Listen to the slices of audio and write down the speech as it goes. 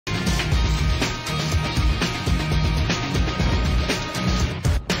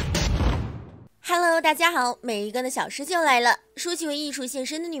大家好，每一个的小时就来了。说起为艺术献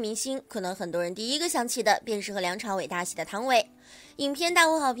身的女明星，可能很多人第一个想起的便是和梁朝伟搭戏的汤唯。影片大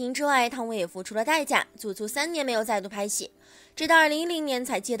获好评之外，汤唯也付出了代价，足足3年没有再度拍戏，直到2010年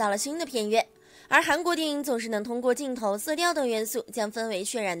才接到了新的片约。而韩国电影总是能通过镜头、色调等元素，将氛围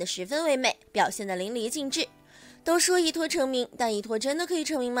渲染得十分唯美，表现得淋漓尽致。都说一脱成名，但一脱真的可以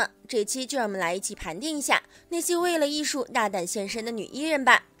成名吗？这期就让我们来一起盘点一下那些为了艺术大胆献身的女艺人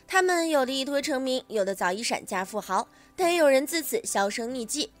吧。她们有的一脱成名，有的早已闪嫁富豪，但也有人自此销声匿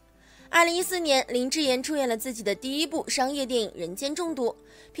迹。2014年，林志妍出演了自己的第一部商业电影《人间中毒》，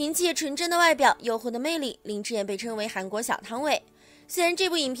凭借纯真的外表、诱惑的魅力，林志妍被称为韩国小汤唯。虽然这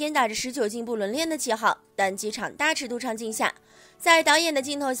部影片打着19禁不伦恋的旗号，但几场大尺度场景下，在导演的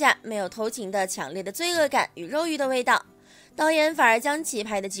镜头下，没有偷情的强烈的罪恶感与肉欲的味道，导演反而将其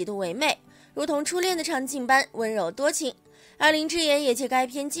拍得极度唯美，如同初恋的场景般温柔多情。而林志妍也借该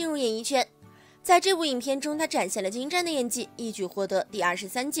片进入演艺圈，在这部影片中，她展现了精湛的演技，一举获得第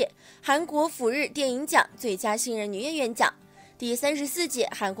23届韩国釜日电影奖最佳新人女演员奖、第34届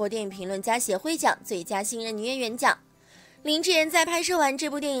韩国电影评论家协会奖最佳新人女演员奖。林志妍在拍摄完这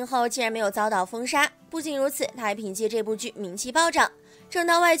部电影后，竟然没有遭到封杀。不仅如此，她还凭借这部剧名气暴涨。正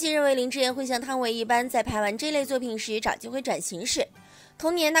当外界认为林志妍会像汤唯一般，在拍完这类作品时找机会转型时，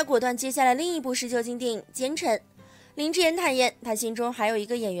同年她果断接下了另一部19禁电影《奸臣》。林志妍坦言，她心中还有一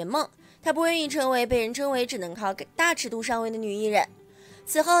个演员梦，她不愿意成为被人称为只能靠大尺度上位的女艺人。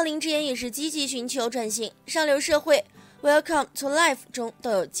此后，林志妍也是积极寻求转型，上流社会、Welcome to Life 中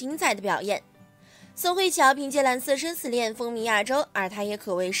都有精彩的表演。宋慧乔凭借《蓝色生死恋》风靡亚洲，而她也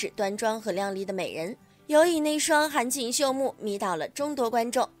可谓是端庄和靓丽的美人，尤以那双含情秀目迷倒了众多观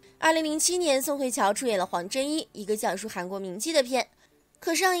众。2007年，宋慧乔出演了《黄真一》，一个讲述韩国名妓的片，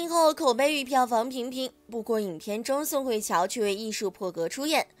可上映后口碑与票房平平。不过影片中宋慧乔却为艺术破格出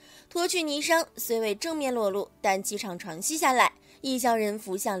演，脱去霓裳，虽未正面裸露，但几场床戏下来，亦叫人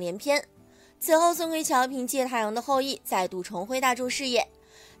浮想联翩。此后，宋慧乔凭借《太阳的后裔》再度重回大众视野。《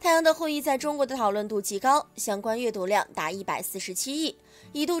太阳的后裔》在中国的讨论度极高，相关阅读量达147亿，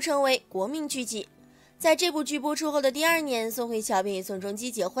一度成为国民剧集。在这部剧播出后的第2年，宋慧乔便与宋仲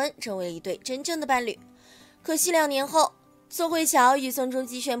基结婚，成为了一对真正的伴侣。可惜2年后，宋慧乔与宋仲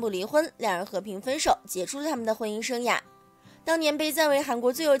基宣布离婚，两人和平分手，结束了他们的婚姻生涯。当年被赞为韩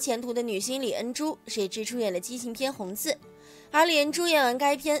国最有前途的女星李恩珠，谁知出演了激情片《红字》，而李恩珠演完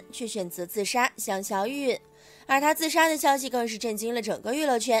该片却选择自杀，香消玉殒。而她自杀的消息更是震惊了整个娱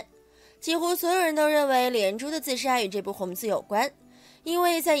乐圈，几乎所有人都认为李恩珠的自杀与这部《红字》有关，因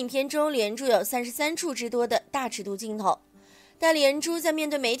为在影片中，李恩珠有33处之多的大尺度镜头，但李恩珠在面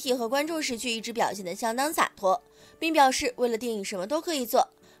对媒体和观众时却一直表现得相当洒脱，并表示为了电影什么都可以做。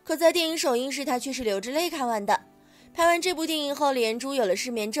可在电影首映时，她却是流着泪看完的。拍完这部电影后，李恩珠有了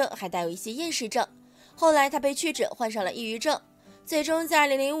失眠症，还带有一些厌食症，后来她被确诊患上了抑郁症。最终在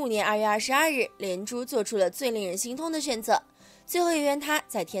2005年2月22日，李恩珠做出了最令人心痛的选择，最后也愿她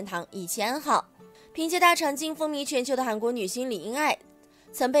在天堂一切安好。凭借大长今风靡全球的韩国女星李英爱，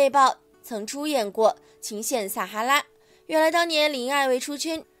曾被曝曾出演过《情陷撒哈拉》。原来当年李英爱为出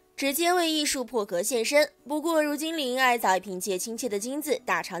圈，直接为艺术破格献身。不过如今李英爱早已凭借亲切的金子、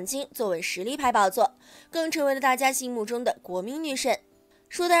大长今坐稳实力派宝座，更成为了大家心目中的国民女神。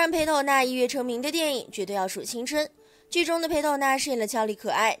说得让裴斗娜一跃成名的电影，绝对要数《青春》。剧中的裴斗娜饰演了俏丽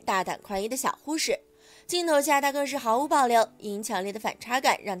可爱、大胆宽衣的小护士，镜头下她更是毫无保留，因强烈的反差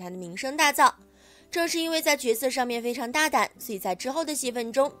感让她的名声大噪。正是因为在角色上面非常大胆，所以在之后的戏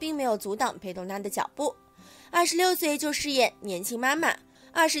份中并没有阻挡裴斗娜的脚步。26岁就饰演年轻妈妈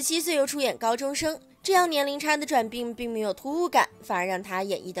，27岁又出演高中生，这样年龄差的转变并没有突兀感，反而让她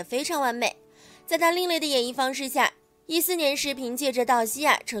演绎得非常完美。在她另类的演绎方式下，14年时凭借着《道西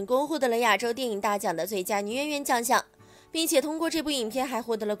亚》成功获得了亚洲电影大奖的最佳女演员奖项，并且通过这部影片还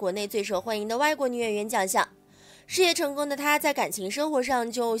获得了国内最受欢迎的外国女演员奖项。事业成功的她在感情生活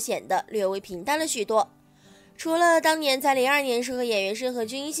上就显得略微平淡了许多。除了当年在02年是和演员申河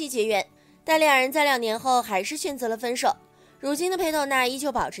均一起结缘，但两人在2年后还是选择了分手。如今的裴斗娜依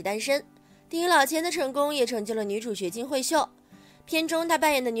旧保持单身。电影老千的成功也成就了女主角金惠秀，片中她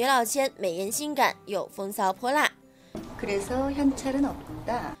扮演的女老千美艳性感又风骚泼辣。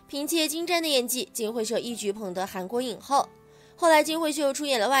凭借精湛的演技，金惠秀一举捧得韩国影后。后来金惠秀出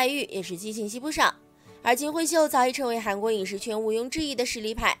演了《外遇》，也是激情戏不少。而金惠秀早已成为韩国影视圈毋庸置疑的实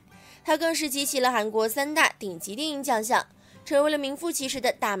力派，她更是集齐了韩国3大顶级电影奖项，成为了名副其实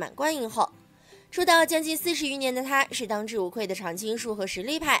的大满贯影后。出道将近40余年的她，是当之无愧的常青树和实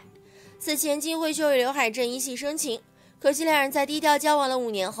力派。此前金惠秀与刘海镇一夕生情，可惜两人在低调交往了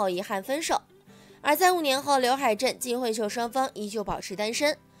5年后遗憾分手。而在5年后，刘海镇、金惠秀双方依旧保持单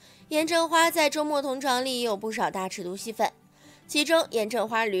身，严正花在周末同床里也有不少大尺度戏份，其中严正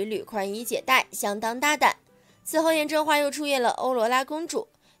花屡屡宽衣解带，相当大胆。此后严正花又出演了欧罗拉公主，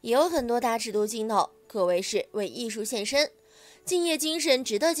也有很多大尺度镜头，可谓是为艺术献身，敬业精神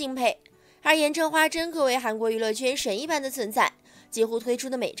值得敬佩。而严正花真可谓韩国娱乐圈神一般的存在，几乎推出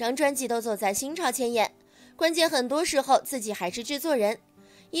的每张专辑都走在新潮前沿，关键很多时候自己还是制作人。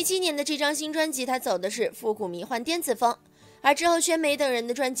17年的这张新专辑，他走的是复古迷幻电子风，而之后宣美等人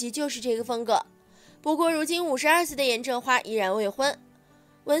的专辑就是这个风格。不过如今52岁的严正花依然未婚。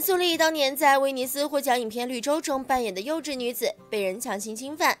文素丽当年在威尼斯获奖影片《绿洲》中扮演的幼稚女子被人强行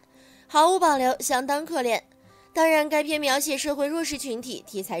侵犯，毫无保留，相当可怜。当然该片描写社会弱势群体，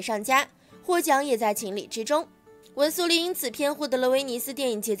题材上佳，获奖也在情理之中。文素丽因此片获得了威尼斯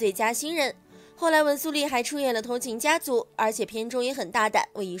电影节最佳新人。后来文素丽还出演了《偷情家族》，而且片中也很大胆，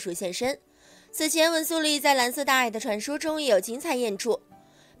为艺术献身。此前文素丽在《蓝色大海的传说》中也有精彩演出，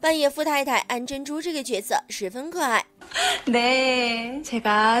扮演富太太安珍珠这个角色十分可爱。네,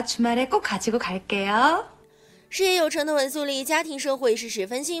 제가 주말에 꼭 가지고 갈게요. 事业有成的文素丽，家庭生活也是十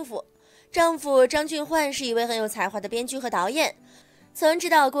分幸福。丈夫张俊焕是一位很有才华的编剧和导演，曾指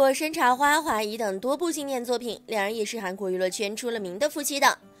导过《山茶花》《华谊》等多部经典作品，两人也是韩国娱乐圈出了名的夫妻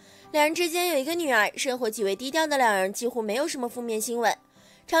档。两人之间有一个女儿，生活极为低调的两人几乎没有什么负面新闻。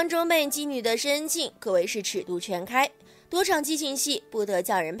常中扮演妓女的申恩庆可谓是尺度全开，多场激情戏不得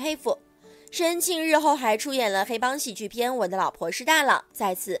叫人佩服。申恩庆日后还出演了黑帮喜剧片《我的老婆是大佬》，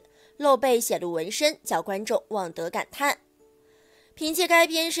再次露背显露纹身，叫观众望得感叹。凭借该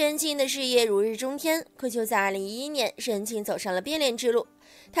片，申恩庆的事业如日中天。可就在2011年，申恩庆走上了变脸之路。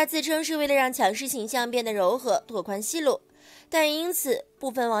他自称是为了让强势形象变得柔和，拓宽戏路，但因此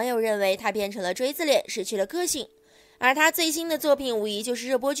部分网友认为他变成了锥子脸，失去了个性。而他最新的作品无疑就是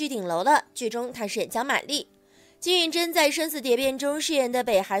热播剧《顶楼》了，剧中他饰演江玛丽。金允珍在《生死蝶变》中饰演的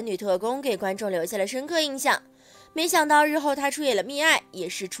北韩女特工，给观众留下了深刻印象。没想到日后他出演了《密爱》，也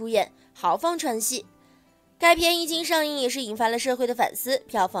是出演豪放传戏。该片一经上映，也是引发了社会的反思，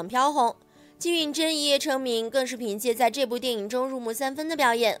票房飘红。金允珍一夜成名，更是凭借在这部电影中入木三分的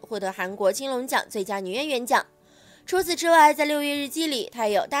表演，获得韩国金龙奖最佳女演员奖。除此之外，在《6月日记》里，她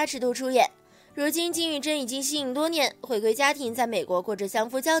也有大尺度出演。如今金允珍已经息影多年，回归家庭，在美国过着相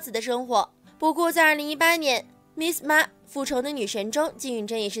夫教子的生活。不过在2018年Miss 妈复仇的女神中，金允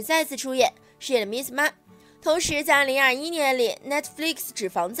珍也是再次出演，饰演了 Miss 妈。同时在2021年里 Netflix 纸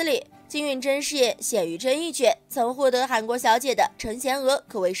房子里，金允珍饰演鲜于真一角，曾获得韩国小姐的陈贤娥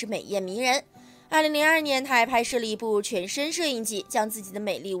可谓是美艳迷人。2002年她还拍摄了一部全身摄影集，将自己的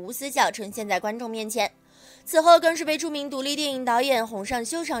美丽无死角呈现在观众面前。此后更是被著名独立电影导演洪尚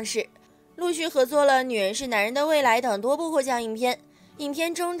秀赏识，陆续合作了《女人是男人的未来》等多部获奖影片。影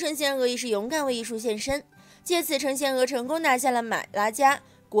片中陈贤娥也是勇敢为艺术献身，借此陈贤娥成功拿下了马拉加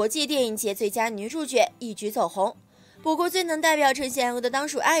国际电影节最佳女主角，一举走红。不过最能代表陈贤娥的当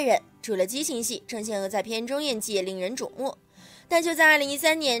属《爱人》，除了激情戏，陈贤娥在片中演技也令人瞩目。但就在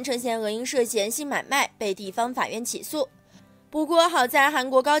2013年，陈贤娥因涉嫌性买卖被地方法院起诉，不过好在韩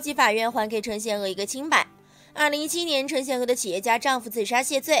国高级法院还给陈贤娥一个清白。2017年，陈贤娥的企业家丈夫自杀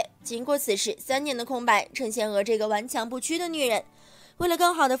谢罪，经过此事3年的空白，陈贤娥这个顽强不屈的女人，为了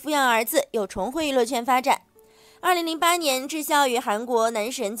更好的抚养儿子，又重回娱乐圈发展。2008年，智孝与韩国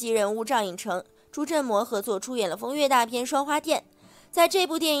男神级人物赵寅成、朱振模合作出演了风月大片《双花店》。在这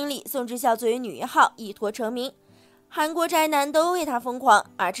部电影里，宋智孝作为女一号一脱成名，韩国宅男都为她疯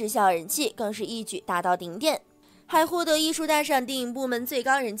狂，而智孝人气更是一举达到顶点，还获得艺术大赏电影部门最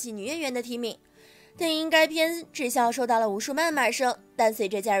高人气女演员的提名。但因该片智孝受到了无数谩骂声，但随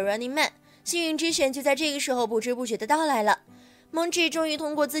着加入 Running Man， 幸运之选就在这个时候不知不觉的到来了。梦智终于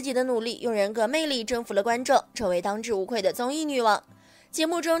通过自己的努力，用人格魅力征服了观众，成为当之无愧的综艺女王。节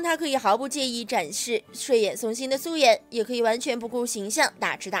目中，她可以毫不介意展示睡眼惺忪的素颜，也可以完全不顾形象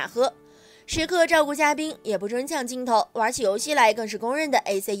大吃大喝，时刻照顾嘉宾，也不争抢镜头，玩起游戏来更是公认的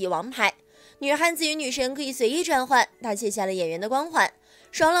ACE 王牌。女汉子与女神可以随意转换，她卸下了演员的光环，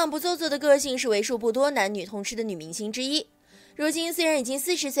爽朗不做作的个性是为数不多男女通吃的女明星之一。如今虽然已经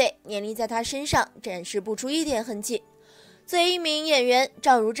40岁，年龄在她身上展示不出一点痕迹。作为一名演员，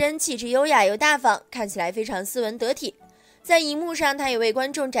赵如珍气质优雅又大方，看起来非常斯文得体。在荧幕上，她也为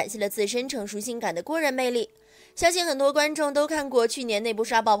观众展现了自身成熟性感的过人魅力。相信很多观众都看过去年那部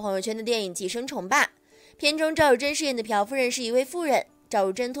刷爆朋友圈的电影《寄生虫》吧。片中赵如珍饰演的朴夫人是一位妇人，赵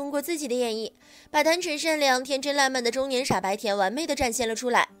如珍通过自己的演绎，把单纯善良、天真烂漫的中年傻白甜完美的展现了出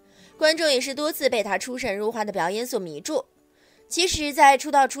来。观众也是多次被她出神入化的表演所迷住。其实在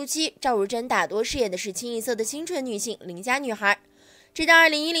出道初期，赵如珍大多饰演的是清一色的清纯女性、邻家女孩。直到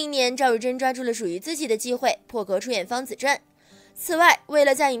2010年，赵如珍抓住了属于自己的机会，破格出演《芳子传》。此外，为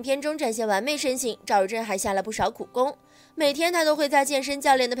了在影片中展现完美身形，赵如真还下了不少苦功。每天她都会在健身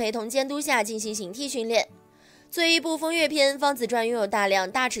教练的陪同监督下进行形体训练。作为一部风月片，《芳子传》拥有大量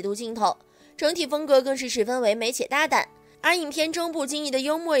大尺度镜头，整体风格更是十分唯美且大胆。而影片中不经意的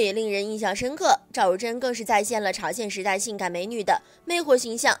幽默也令人印象深刻，赵如真更是再现了朝鲜时代性感美女的魅惑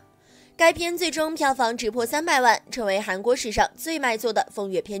形象。该片最终票房直破300万，成为韩国史上最卖座的风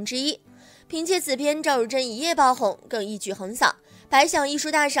月片之一。凭借此片，赵如真一夜爆红，更一举横扫百想艺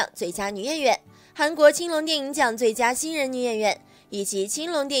术大赏最佳女演员、韩国青龙电影奖最佳新人女演员以及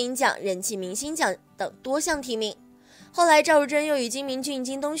青龙电影奖人气明星奖等多项提名。后来，赵如真又与金明俊、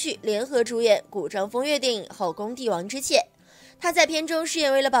金东旭联合主演古装风月电影《后宫帝王之妾》。她在片中饰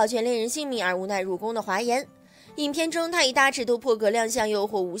演为了保全恋人性命而无奈入宫的华颜。影片中，她以大尺度破格亮相，诱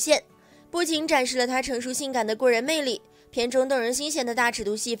惑无限，不仅展示了她成熟性感的过人魅力，片中动人心弦的大尺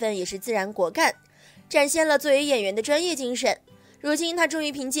度戏份也是自然果敢，展现了作为演员的专业精神。如今，她终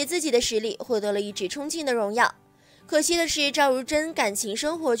于凭借自己的实力获得了一直冲劲的荣耀。可惜的是，赵如真感情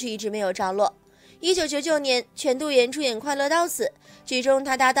生活却一直没有着落。1999年，全度妍出演《快乐到死》，剧中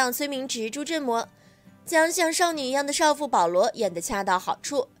她搭档崔明植、朱振模将像少女一样的少妇保罗演得恰到好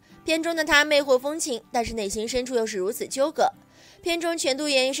处。片中的她魅惑风情，但是内心深处又是如此纠葛。片中全度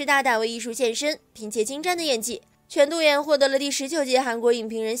妍也是大胆为艺术献身，凭借精湛的演技，全度妍获得了第19届韩国影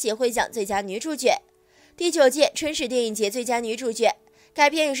评人协会奖最佳女主角、第9届春实电影节最佳女主角。该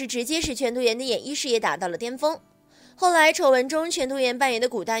片也是直接使全度妍的演艺事业达到了巅峰。后来丑闻中，全度妍扮演的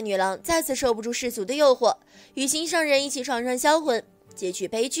古代女郎再次受不住世俗的诱惑，与心上人一起闯上销魂，结局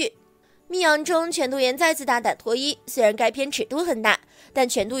悲剧。密阳中，全度妍再次大胆脱衣，虽然该片尺度很大，但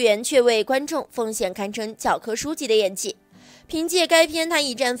全度妍却为观众奉献堪称教科书级的演技。凭借该片，她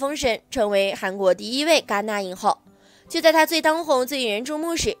一战封神，成为韩国第1位戛纳影后。就在她最当红、最引人注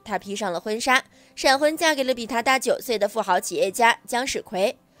目时，她披上了婚纱，闪婚嫁给了比她大9岁的富豪企业家姜史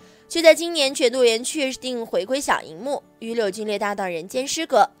奎。就在今年，全度妍确定回归小荧幕，与柳俊烈搭档《人间失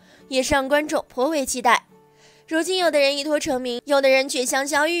格》，也是让观众颇为期待。如今，有的人一脱成名，有的人却香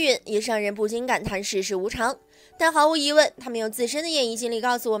消玉殒，也让人不禁感叹世事无常。但毫无疑问，他们用自身的演艺经历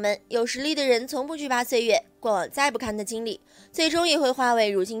告诉我们，有实力的人从不惧怕岁月，过往再不堪的经历，最终也会化为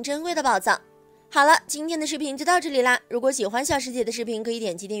如今珍贵的宝藏。好了，今天的视频就到这里啦。如果喜欢小师姐的视频，可以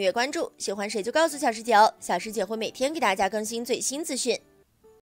点击订阅关注，喜欢谁就告诉小师姐哦，小师姐会每天给大家更新最新资讯。